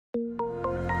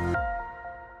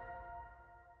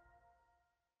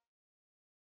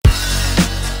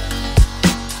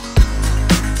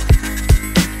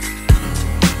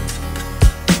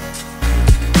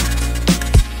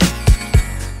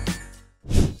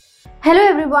Hello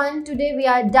everyone, today we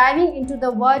are diving into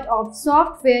the world of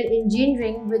software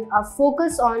engineering with a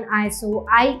focus on ISO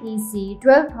IEC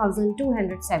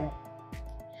 12207.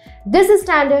 This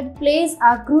standard plays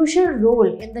a crucial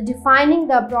role in defining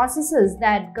the processes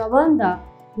that govern the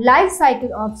life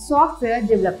cycle of software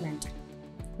development.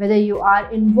 Whether you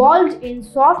are involved in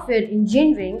software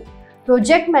engineering,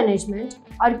 project management,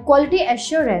 or quality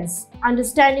assurance,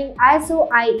 understanding ISO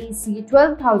IEC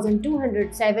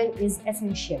 12207 is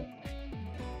essential.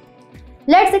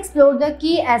 Let's explore the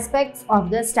key aspects of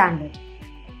the standard.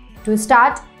 To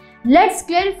start, let's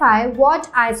clarify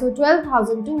what ISO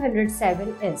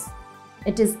 12207 is.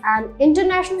 It is an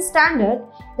international standard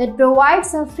that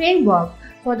provides a framework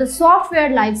for the software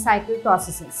lifecycle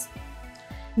processes.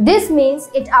 This means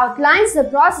it outlines the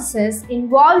processes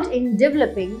involved in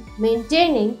developing,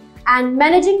 maintaining, and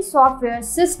managing software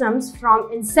systems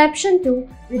from inception to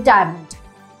retirement.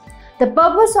 The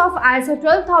purpose of ISO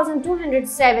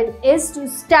 12207 is to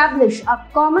establish a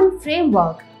common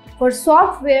framework for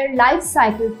software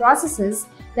lifecycle processes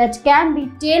that can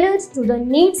be tailored to the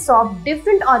needs of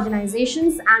different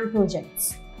organizations and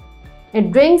projects.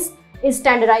 It brings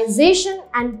standardization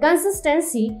and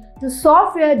consistency to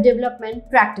software development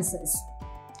practices.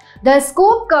 The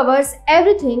scope covers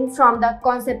everything from the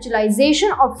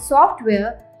conceptualization of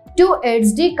software to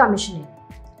its decommissioning.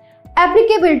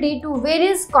 Applicability to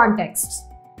various contexts.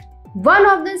 One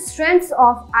of the strengths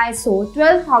of ISO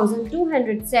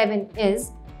 12207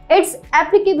 is its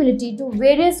applicability to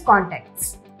various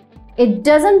contexts. It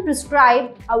doesn't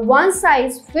prescribe a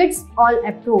one-size-fits-all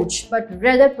approach, but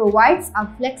rather provides a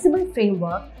flexible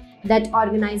framework that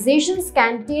organizations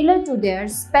can tailor to their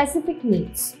specific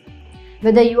needs.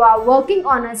 Whether you are working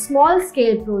on a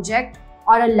small-scale project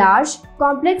or a large,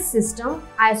 complex system,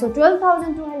 ISO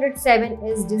 12207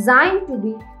 is designed to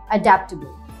be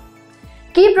adaptable.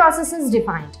 Key processes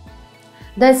defined.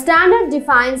 The standard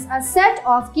defines a set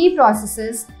of key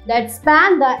processes that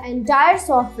span the entire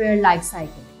software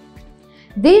lifecycle.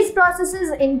 These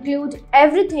processes include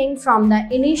everything from the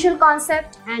initial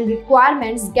concept and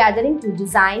requirements gathering to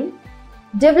design,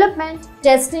 development,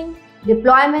 testing,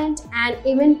 deployment, and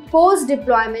even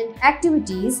post-deployment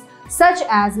activities such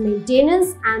as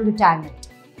maintenance and retirement.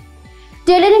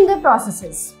 Tailoring the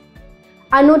processes.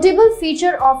 A notable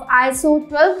feature of ISO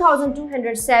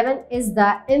 12207 is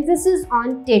the emphasis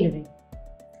on tailoring.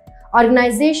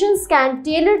 Organizations can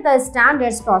tailor the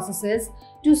standards processes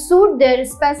to suit their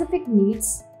specific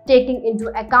needs, taking into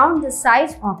account the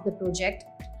size of the project,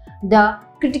 the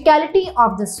criticality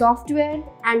of the software,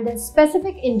 and the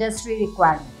specific industry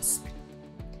requirements.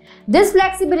 This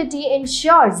flexibility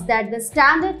ensures that the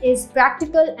standard is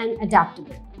practical and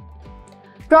adaptable.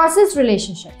 Process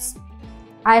relationships.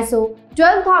 ISO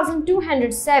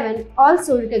 12207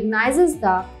 also recognizes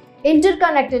the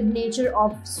interconnected nature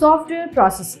of software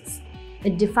processes.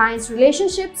 It defines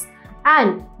relationships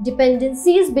and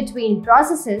dependencies between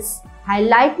processes,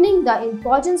 highlighting the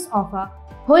importance of a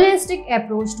holistic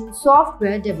approach to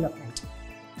software development.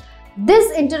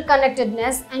 This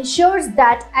interconnectedness ensures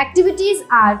that activities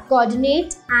are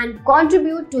coordinated and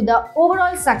contribute to the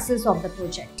overall success of the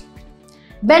project.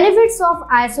 Benefits of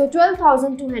ISO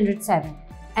 12207.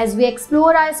 As we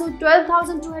explore ISO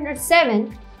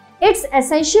 12207, it's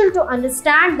essential to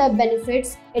understand the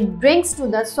benefits it brings to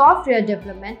the software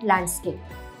development landscape.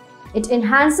 It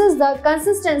enhances the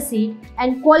consistency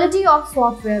and quality of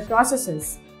software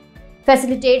processes,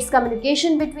 facilitates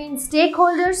communication between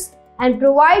stakeholders, and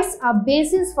provides a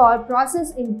basis for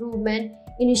process improvement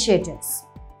initiatives.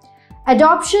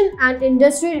 Adoption and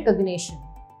industry recognition.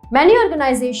 Many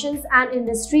organizations and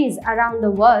industries around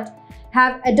the world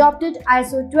have adopted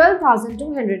ISO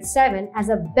 12207 as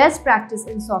a best practice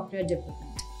in software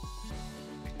development.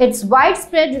 Its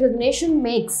widespread recognition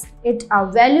makes it a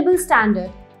valuable standard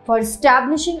for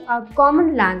establishing a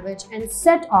common language and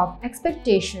set of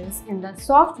expectations in the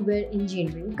software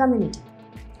engineering community.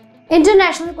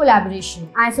 International collaboration.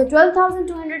 ISO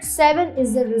 12207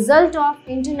 is the result of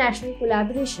international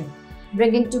collaboration,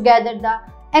 bringing together the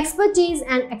expertise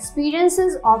and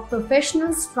experiences of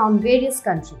professionals from various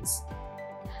countries.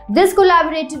 This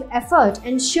collaborative effort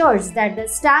ensures that the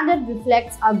standard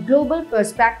reflects a global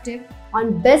perspective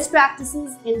on best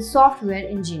practices in software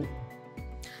engineering.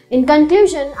 In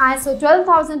conclusion, ISO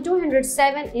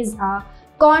 12207 is a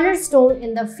cornerstone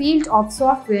in the field of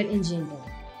software engineering.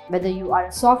 Whether you are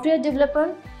a software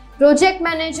developer, project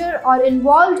manager, or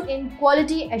involved in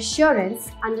quality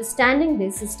assurance, understanding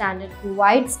this standard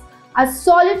provides a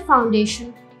solid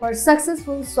foundation for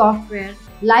successful software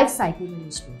lifecycle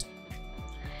management.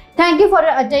 Thank you for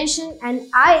your attention, and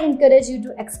I encourage you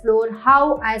to explore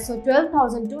how ISO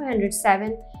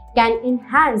 12207 can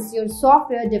enhance your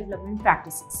software development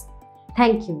practices.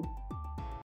 Thank you.